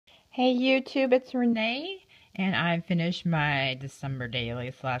Hey YouTube, it's Renee, and I finished my December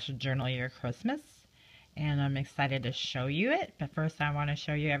daily / journal year Christmas, and I'm excited to show you it, but first I want to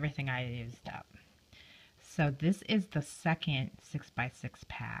show you everything I used up. So this is the second 6x6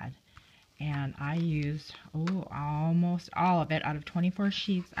 pad, and I used almost all of it. Out of 24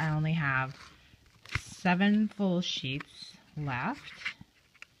 sheets, I only have 7 full sheets left.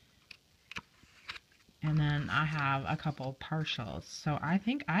 And then I have a couple partials. So I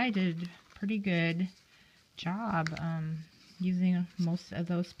think I did pretty good job using most of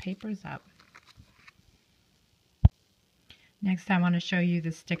those papers up. Next I want to show you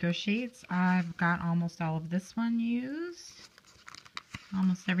the sticker sheets. I've got almost all of this one used.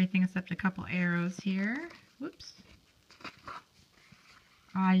 Almost everything except a couple arrows here. Whoops.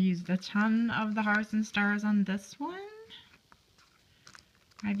 I used a ton of the hearts and stars on this one.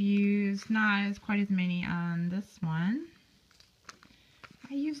 I've used not quite as many on this one.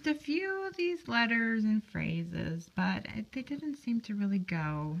 I used a few of these letters and phrases, but they didn't seem to really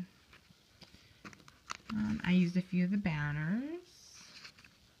go. I used a few of the banners.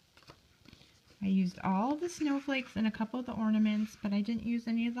 I used all the snowflakes and a couple of the ornaments, but I didn't use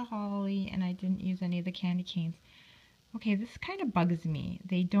any of the holly, and I didn't use any of the candy canes. Okay, this kind of bugs me.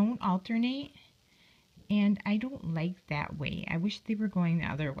 They don't alternate, and I don't like that way. I wish they were going the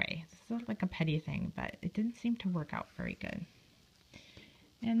other way. This is like a petty thing, but it didn't seem to work out very good.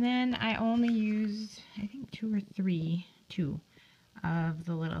 And then I only used, I think, two of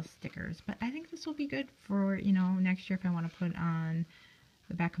the little stickers. But I think this will be good for, next year if I want to put on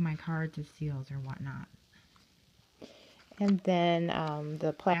the back of my cards as seals or whatnot. And then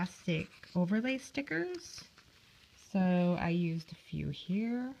the plastic overlay stickers. So I used a few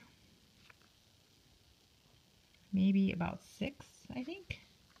here. Maybe about 6, I think.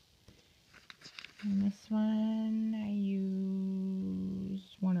 And this one I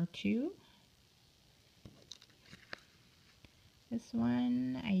used 1 or 2. This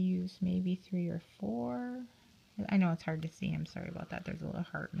one I used maybe 3 or 4. I know it's hard to see. I'm sorry about that. There's a little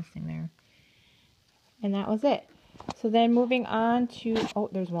heart missing there. And that was it. So then moving on to,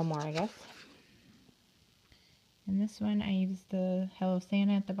 there's one more, I guess. And this one I used the Hello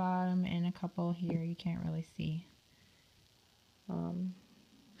Santa at the bottom and a couple here you can't really see.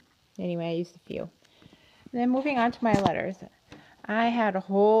 Anyway, I used a few. Then moving on to my letters. I had a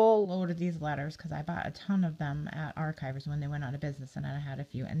whole load of these letters because I bought a ton of them at Archivers when they went out of business, and I had a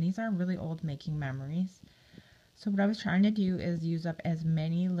few. And these are really old making memories. So what I was trying to do is use up as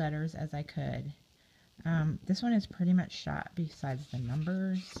many letters as I could. This one is pretty much shot besides the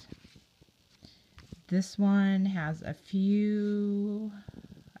numbers. This one has a few.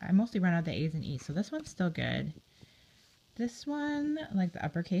 I mostly run out of the A's and E's, so this one's still good. This one, like the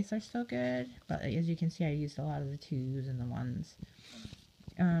uppercase, are still good, but as you can see, I used a lot of the 2's and the 1's.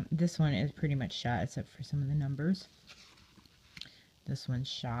 This one is pretty much shot, except for some of the numbers. This one's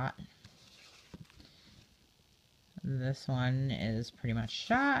shot. This one is pretty much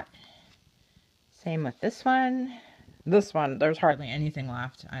shot. Same with this one. This one, there's hardly anything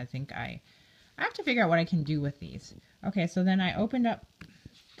left. I think I have to figure out what I can do with these. Okay, so then I opened up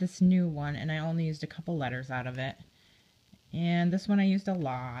this new one, and I only used a couple letters out of it. And this one I used a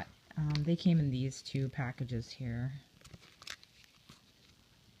lot. They came in these 2 packages here.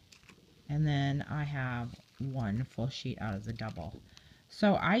 And then I have 1 full sheet out of the double.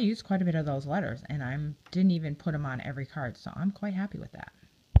 So I used quite a bit of those letters, and I didn't even put them on every card, so I'm quite happy with that.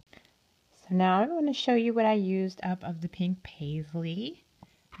 So now I'm going to show you what I used up of the pink paisley.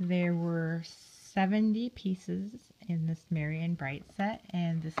 There were 70 pieces in this Merry and Bright set,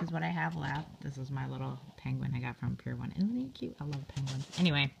 and this is what I have left. This is my little penguin I got from Pier 1. Isn't he cute? I love penguins.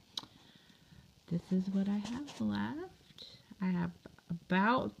 Anyway, this is what I have left. I have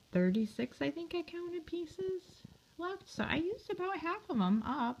about 36, I think I counted, pieces left, so I used about half of them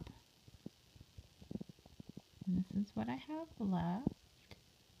up. And this is what I have left.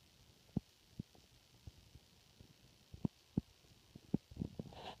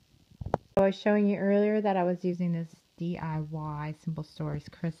 I was showing you earlier that I was using this DIY Simple Stories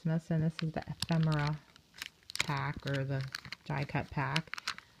Christmas, and this is the ephemera pack, or the die cut pack,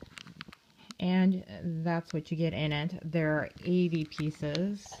 and that's what you get in it. There are 80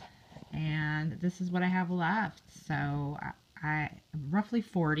 pieces, and this is what I have left. So I roughly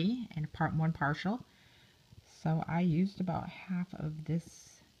 40 and one partial, so I used about half of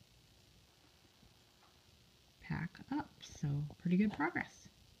this pack up, so pretty good progress.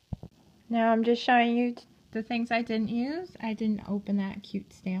 Now I'm just showing you the things I didn't use. I didn't open that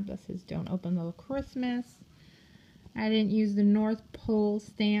cute stamp that says "Don't Open Little Christmas." I didn't use the North Pole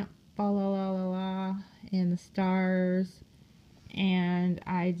stamp, fa la la la la, and the stars. and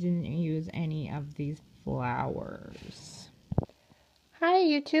I didn't use any of these flowers. Hi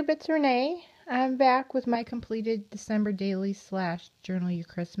YouTube, it's Renee. I'm back with my completed December daily / journal your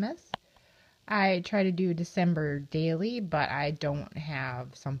Christmas. I try to do December daily, but I don't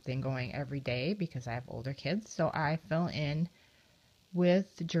have something going every day because I have older kids, so I fill in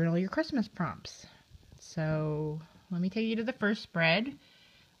with journal your Christmas prompts. So let me take you to the first spread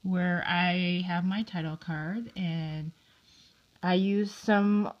where I have my title card, and I use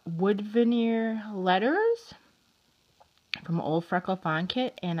some wood veneer letters from Old Freckle Font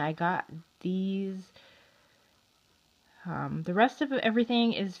Kit, and I got these. The rest of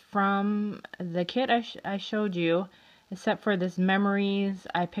everything is from the kit I showed you, except for this Memories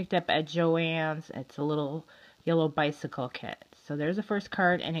I picked up at Joann's. It's a little yellow bicycle kit. So there's the first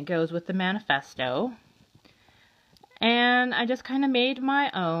card, and it goes with the manifesto. And I just kind of made my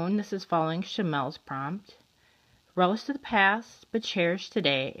own. This is following Chamel's prompt. Relish to the past, but cherish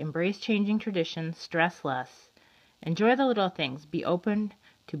today. Embrace changing traditions, stress less. Enjoy the little things. Be open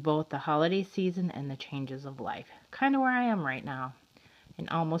to both the holiday season and the changes of life. Kind of where I am right now. An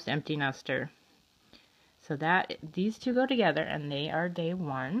almost empty nester. So these two go together, and they are day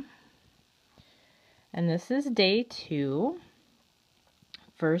 1. And this is day 2.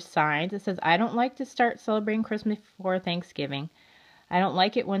 First signs. It says, I don't like to start celebrating Christmas before Thanksgiving. I don't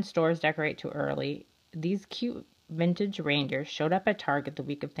like it when stores decorate too early. These cute vintage reindeer showed up at Target the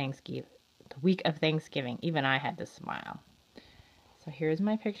week of Thanksgiving. Even I had to smile. So here's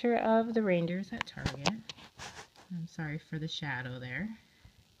my picture of the reindeers at Target. I'm sorry for the shadow there.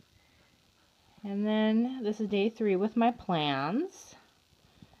 And then this is day 3 with my plans.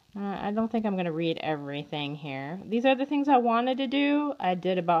 I don't think I'm going to read everything here. These are the things I wanted to do. I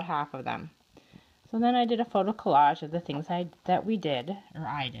did about half of them. So then I did a photo collage of the things I did.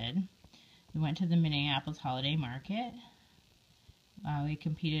 We went to the Minneapolis Holiday Market. We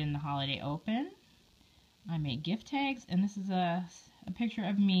competed in the Holiday Open. I made gift tags, and this is a picture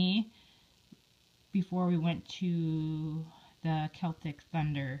of me before we went to the Celtic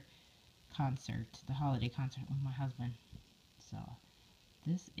Thunder concert, the holiday concert with my husband. So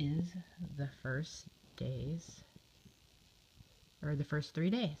this is the first 3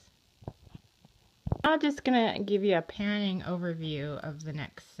 days. I'm just going to give you a panning overview of the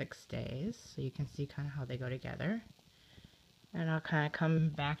next 6 days so you can see kind of how they go together. And I'll kind of come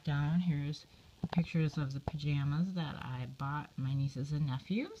back down. Here's pictures of the pajamas that I bought my nieces and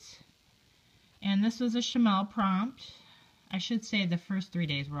nephews. And this was a Chamel prompt. I should say the first 3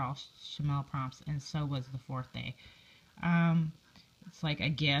 days were all Chamel prompts, and so was the 4th day. It's like a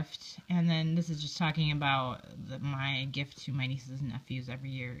gift, and then this is just talking about my gift to my nieces and nephews every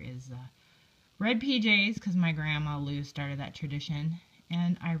year is red PJs, because my grandma Lou started that tradition,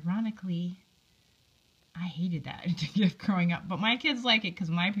 and ironically, I hated that gift growing up, but my kids like it because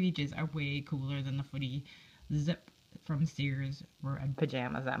my PJs are way cooler than the footy zip from Sears red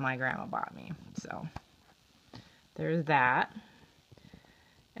pajamas that my grandma bought me. So there's that.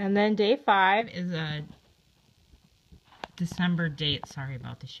 And then day 5 is a December date. Sorry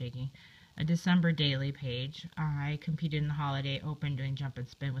about the shaking. A December daily page. I competed in the Holiday Open doing jump and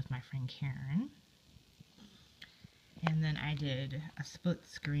spin with my friend Karen. And then I did a split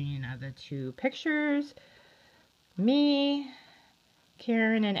screen of the 2 pictures. Me,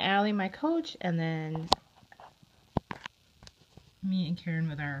 Karen, and Allie, my coach, and then me and Karen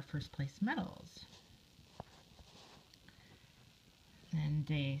with our first place medals. Then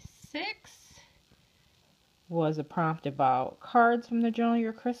day 6 was a prompt about cards from the Journal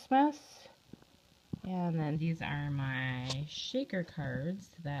Your Christmas. And then these are my shaker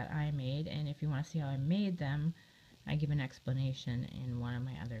cards that I made, and if you want to see how I made them, I give an explanation in one of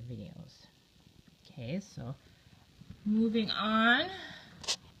my other videos. Okay, so moving on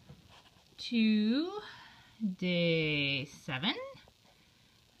to day 7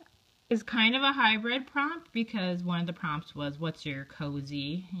 is kind of a hybrid prompt because one of the prompts was, what's your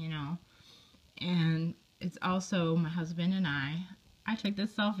cozy, and it's also my husband and I took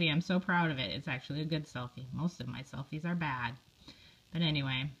this selfie. I'm so proud of it. It's actually a good selfie. Most of my selfies are bad. But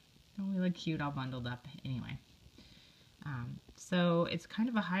anyway, don't we look cute all bundled up? Anyway. So it's kind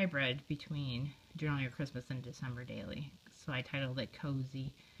of a hybrid between Journal Your Christmas and December Daily. So I titled it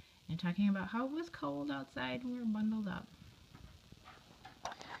Cozy, and talking about how it was cold outside and we were bundled up.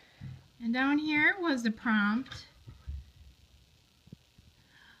 And down here was the prompt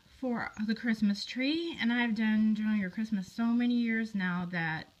for the Christmas tree, and I've done Journal Your Christmas so many years now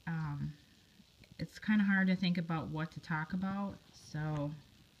that it's kind of hard to think about what to talk about. So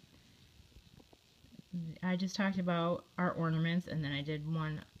I just talked about our ornaments, and then I did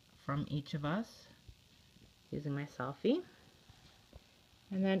one from each of us using my selfie.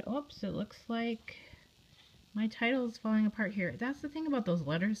 And then, oops, it looks like my title is falling apart here. That's the thing about those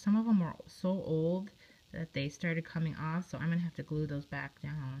letters. Some of them are so old that they started coming off, so I'm going to have to glue those back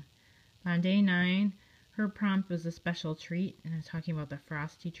down. On day 9, her prompt was a special treat, and I was talking about the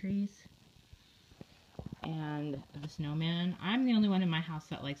frosty trees and the snowman. I'm the only one in my house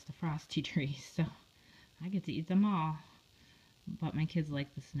that likes the frosty trees, so I get to eat them all. But my kids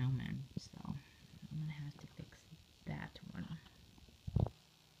like the snowman, so I'm going to have to fix that one.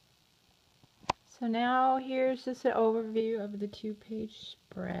 So now here's just an overview of the 2-page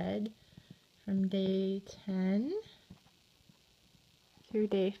spread from day 10 through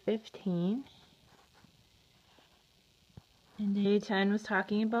day 15. And day 10 was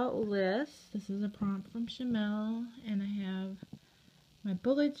talking about lists. This is a prompt from Shamel, and I have my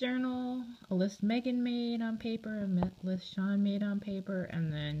bullet journal, a list Megan made on paper, a list Sean made on paper,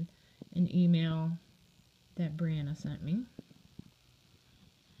 and then an email that Brianna sent me.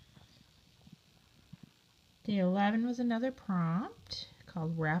 Day 11 was another prompt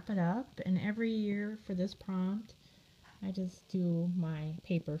called Wrap It Up, and every year for this prompt I just do my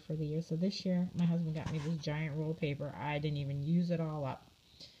paper for the year. So this year my husband got me this giant roll of paper. I didn't even use it all up,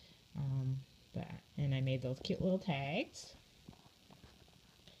 and I made those cute little tags.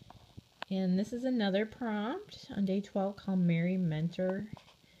 And this is another prompt on day 12 called Merry Mentor,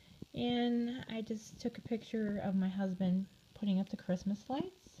 and I just took a picture of my husband putting up the Christmas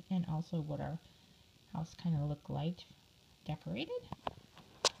lights and also what our house kind of looked like decorated.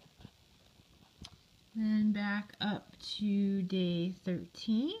 Then back up to day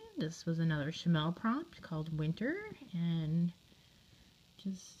 13. This was another Shamel prompt called Winter, and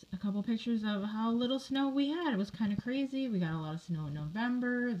just a couple pictures of how little snow we had. It was kind of crazy. We got a lot of snow in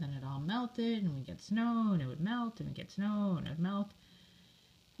November, then it all melted, and we'd get snow, and it would melt, and we'd get snow, and it would melt.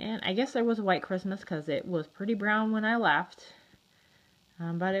 And I guess there was a white Christmas because it was pretty brown when I left.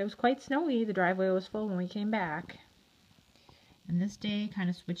 But it was quite snowy. The driveway was full when we came back. And this day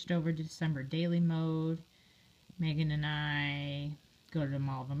kind of switched over to December daily mode. Megan and I go to the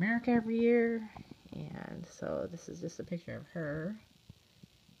Mall of America every year. And so this is just a picture of her.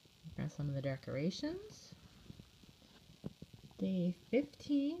 Got some of the decorations. Day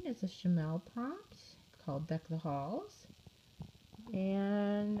 15 is a Shamel prompt called Deck the Halls.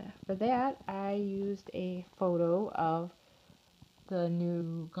 And for that I used a photo of the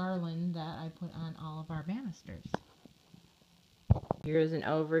new garland that I put on all of our banisters. Here's an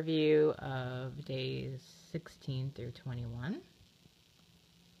overview of days 16 through 21.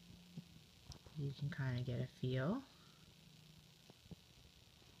 You can kind of get a feel.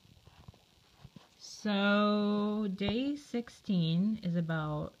 So day 16 is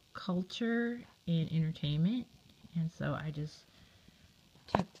about culture and entertainment, and so I just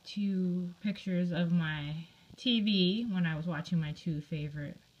took 2 pictures of my TV when I was watching my 2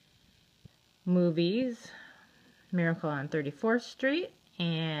 favorite movies, Miracle on 34th Street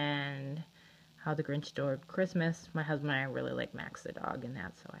and How the Grinch Stole Christmas. My husband and I really like Max the dog in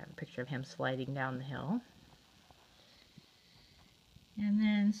that, so I have a picture of him sliding down the hill. And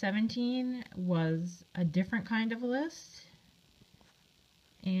then 17 was a different kind of list,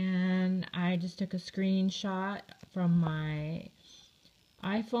 and I just took a screenshot from my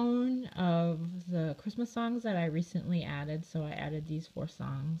iPhone of the Christmas songs that I recently added. So I added these 4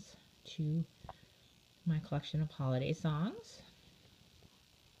 songs to my collection of holiday songs.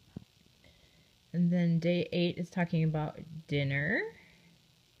 And then day 8 is talking about dinner.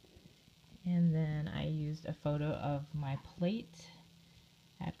 And then I used a photo of my plate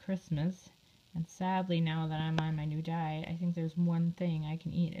at Christmas. And sadly, now that I'm on my new diet, I think there's one thing I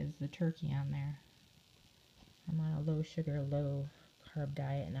can eat is the turkey on there. I'm on a low sugar, low carb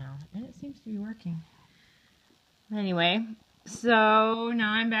diet now, and it seems to be working. Anyway, so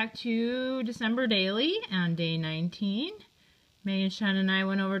now I'm back to December daily on day 19. Megan, Sean, and I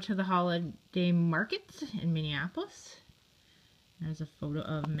went over to the holiday market in Minneapolis. There's a photo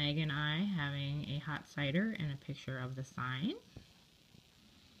of Meg and I having a hot cider and a picture of the sign.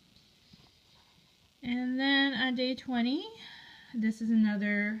 And then on day 20, this is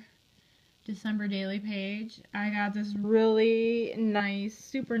another December daily page. I got this really nice,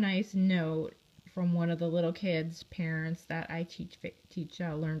 super nice note from one of the little kids' parents that I teach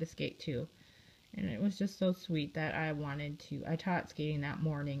Learn to Skate to. And it was just so sweet that I taught skating that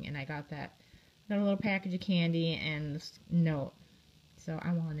morning, and I got a little package of candy and this note. So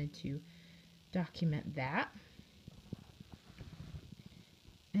I wanted to document that.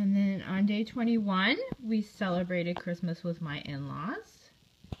 And then on day 21, we celebrated Christmas with my in-laws.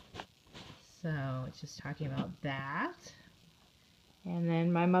 So it's just talking about that. And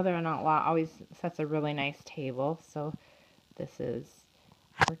then my mother-in-law always sets a really nice table. So this is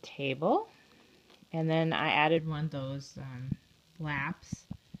our table. And then I added one of those laps,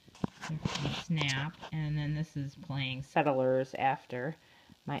 snap. And then this is playing Settlers after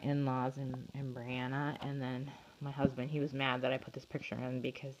my in-laws and Brianna. And then my husband, he was mad that I put this picture in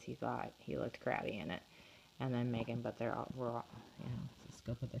because he thought he looked crabby in it. And then Megan, but we're all, you know, it's the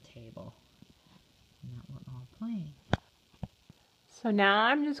scope of the table. And that we're all playing. So now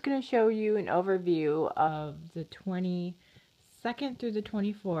I'm just going to show you an overview of the 22nd through the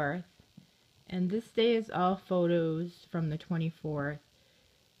 24th. And this day is all photos from the 24th.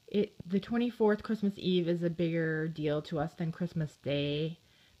 The 24th, Christmas Eve, is a bigger deal to us than Christmas Day.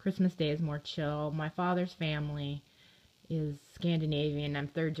 Christmas Day is more chill. My father's family is Scandinavian. I'm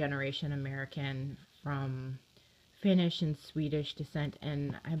third generation American from Finnish and Swedish descent,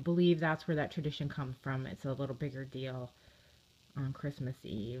 and I believe that's where that tradition comes from. It's a little bigger deal on Christmas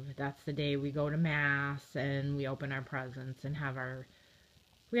Eve. That's the day we go to Mass and we open our presents and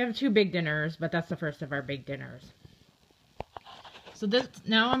we have 2 big dinners, but that's the first of our big dinners. So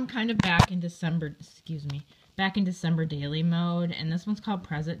now I'm kind of back in December daily mode, and this one's called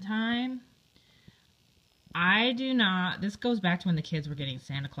Present Time. This goes back to when the kids were getting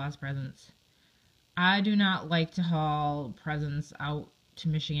Santa Claus presents. I do not like to haul presents out to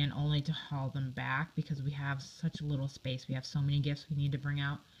Michigan only to haul them back because we have such little space. We have so many gifts we need to bring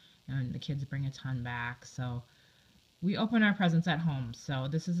out, and the kids bring a ton back. So we open our presents at home. So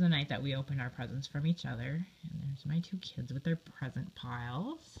this is the night that we open our presents from each other. And there's my 2 kids with their present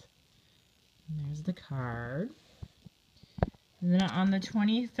piles. And there's the card. And then on the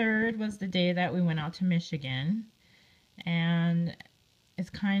 23rd was the day that we went out to Michigan. And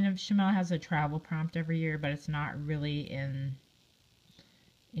it's kind of, Shamel has a travel prompt every year, but it's not really in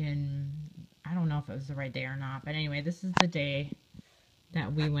I don't know if it was the right day or not. But anyway, this is the day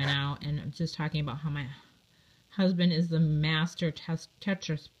that we went out, and I'm just talking about how my husband is the master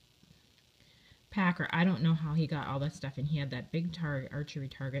Tetris packer. I don't know how he got all that stuff, and he had that big archery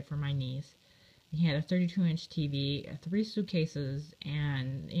target for my niece. He had a 32-inch TV, 3 suitcases,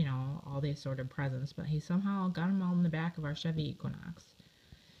 and, you know, all the assorted presents, but he somehow got them all in the back of our Chevy Equinox.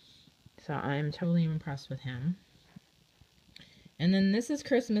 So I'm totally impressed with him. And then this is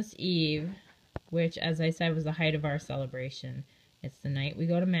Christmas Eve, which, as I said, was the height of our celebration. It's the night we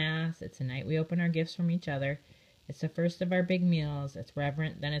go to Mass. It's the night we open our gifts from each other. It's the first of our big meals. It's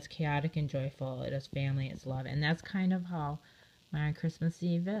reverent, then it's chaotic and joyful. It is family, it's love. And that's kind of how my Christmas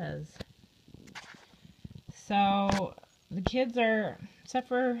Eve is. So the kids are, except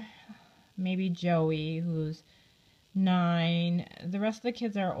for maybe Joey, who's 9, the rest of the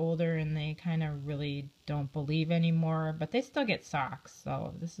kids are older and they kind of really don't believe anymore, but they still get socks.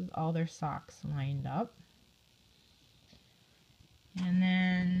 So this is all their socks lined up. And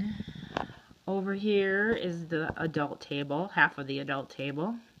then over here is the adult table, half of the adult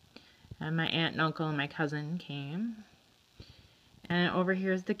table. And my aunt and uncle and my cousin came. And over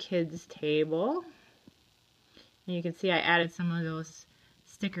here is the kids' table. And you can see I added some of those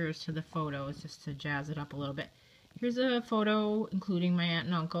stickers to the photos just to jazz it up a little bit. Here's a photo including my aunt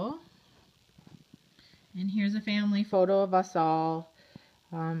and uncle. And here's a family photo of us all.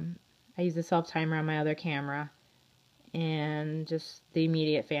 I use a self-timer on my other camera. And just the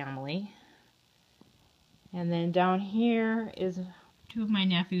immediate family. And then down here is 2 of my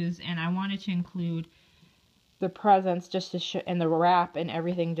nephews, and I wanted to include the presents just to show, and the wrap and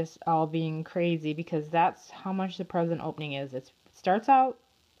everything just all being crazy, because that's how much the present opening is. It starts out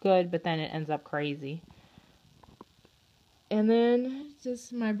good, but then it ends up crazy. And then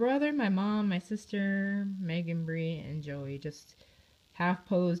just my brother, my mom, my sister, Megan, Bree, and Joey, just half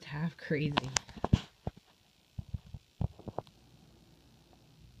posed, half crazy.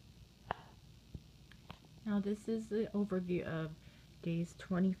 Now this is the overview of days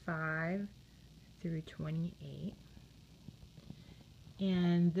 25 through 28.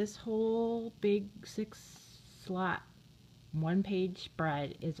 And this whole big 6-slot 1-page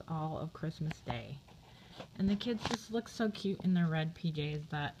spread is all of Christmas Day. And the kids just look so cute in their red PJs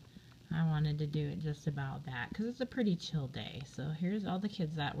that I wanted to do it just about that, because it's a pretty chill day. So here's all the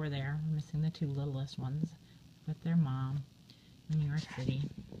kids that were there. We're missing the 2 littlest ones with their mom in New York City.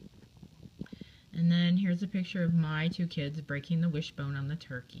 And then here's a picture of my 2 kids breaking the wishbone on the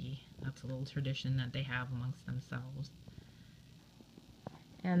turkey. That's a little tradition that they have amongst themselves.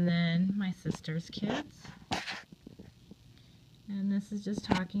 And then my sister's kids. And this is just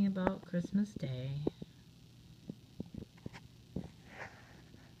talking about Christmas Day.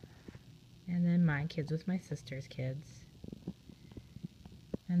 And then my kids with my sister's kids.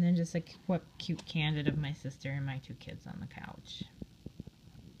 And then just a quick cute candid of my sister and my 2 kids on the couch.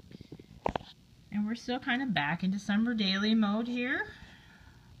 And we're still kind of back in December daily mode here.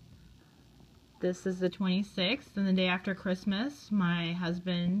 This is the 26th, and the day after Christmas, my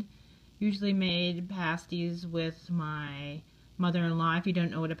husband usually made pasties with my mother-in-law. If you don't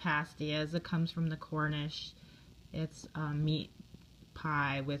know what a pasty is, it comes from the Cornish. It's meat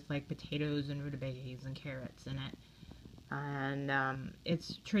pie with like potatoes and rutabagas and carrots in it. And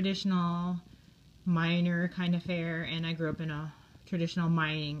it's traditional miner kind of fare, and I grew up in a traditional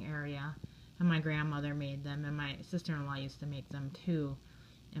mining area, and my grandmother made them, and my sister-in-law used to make them too.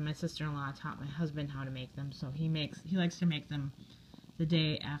 And my sister-in-law taught my husband how to make them, so he likes to make them the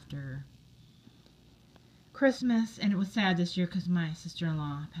day after Christmas. And it was sad this year because my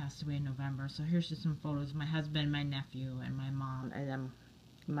sister-in-law passed away in November. So here's just some photos of my husband, my nephew, and my mom, and then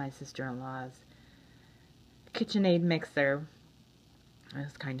my sister-in-law's KitchenAid mixer.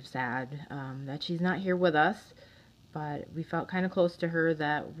 It's kind of sad that she's not here with us, but we felt kind of close to her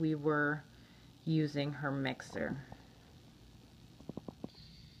that we were using her mixer.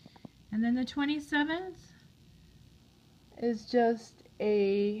 And then the 27th is just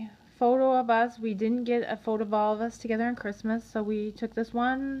a photo of us. We didn't get a photo of all of us together on Christmas, so we took this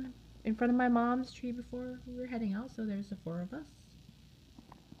one in front of my mom's tree before we were heading out, so there's the 4 of us.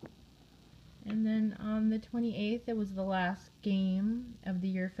 And then on the 28th, it was the last game of the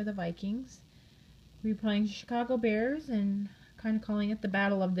year for the Vikings. We were playing Chicago Bears and kind of calling it the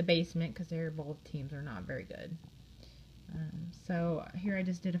Battle of the Basement because both teams are not very good. So here I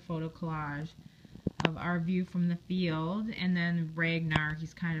just did a photo collage of our view from the field, and then Ragnar,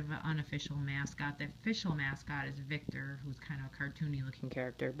 he's kind of an unofficial mascot. The official mascot is Victor, who's kind of a cartoony looking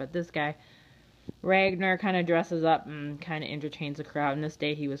character, but this guy, Ragnar, kind of dresses up and kind of entertains the crowd, and this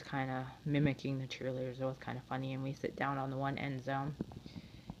day he was kind of mimicking the cheerleaders. It was kind of funny, and we sit down on the one end zone.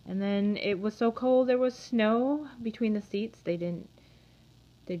 And then it was so cold, there was snow between the seats. They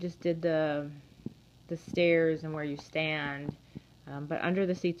just did the stairs and where you stand, but under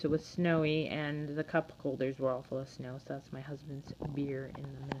the seats it was snowy, and the cup holders were all full of snow. So that's my husband's beer in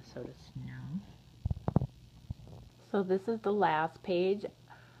the Minnesota snow. So this is the last page.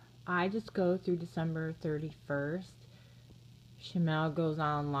 I just go through December 31st. Shamel goes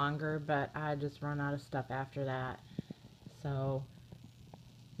on longer, but I just run out of stuff after that. So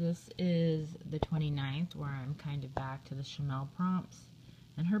this is the 29th, where I'm kind of back to the Shamel prompts,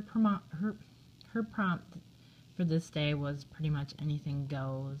 and her prompt for this day was pretty much anything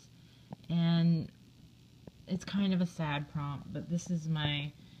goes, and it's kind of a sad prompt, but this is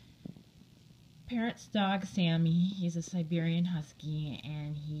my parents' dog Sammy. He's a Siberian Husky,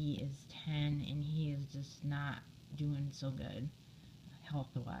 and he is 10, and he is just not doing so good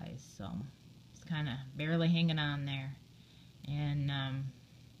health-wise, so he's kind of barely hanging on there, and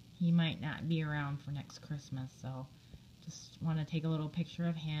he might not be around for next Christmas, so just want to take a little picture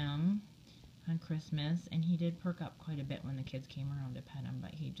of him on Christmas. And he did perk up quite a bit when the kids came around to pet him,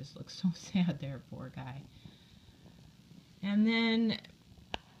 but he just looks so sad there, poor guy. And then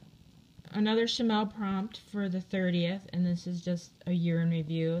another Shamel prompt for the 30th, and this is just a year in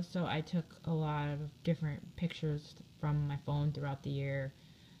review. So I took a lot of different pictures from my phone throughout the year,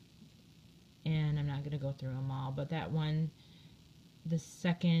 and I'm not going to go through them all, but that one, the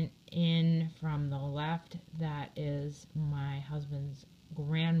second in from the left, that is my husband's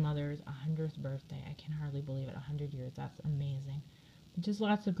grandmother's 100th birthday. I can hardly believe it. 100 years. That's amazing. Just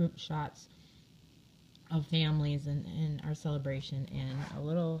lots of group shots of families and our celebration, and a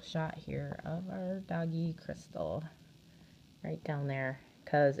little shot here of our doggy Crystal right down there,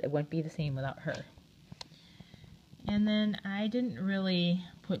 because it wouldn't be the same without her. And then I didn't really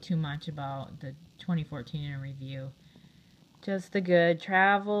put too much about the 2014 in a review. Just the good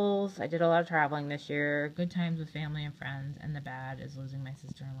travels. I did a lot of traveling this year. Good times with family and friends. And the bad is losing my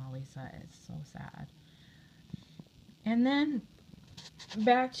sister-in-law, Lisa. It's so sad. And then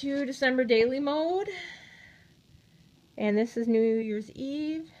back to December daily mode. And this is New Year's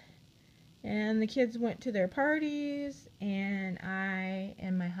Eve. And the kids went to their parties. And I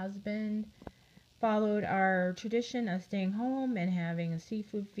and my husband followed our tradition of staying home and having a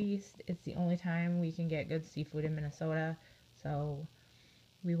seafood feast. It's the only time we can get good seafood in Minnesota. So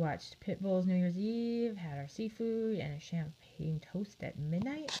we watched Pitbull's New Year's Eve, had our seafood and a champagne toast at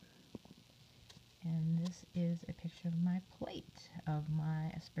midnight. And this is a picture of my plate of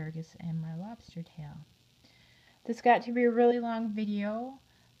my asparagus and my lobster tail. This got to be a really long video.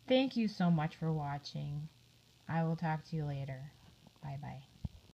 Thank you so much for watching. I will talk to you later. Bye bye.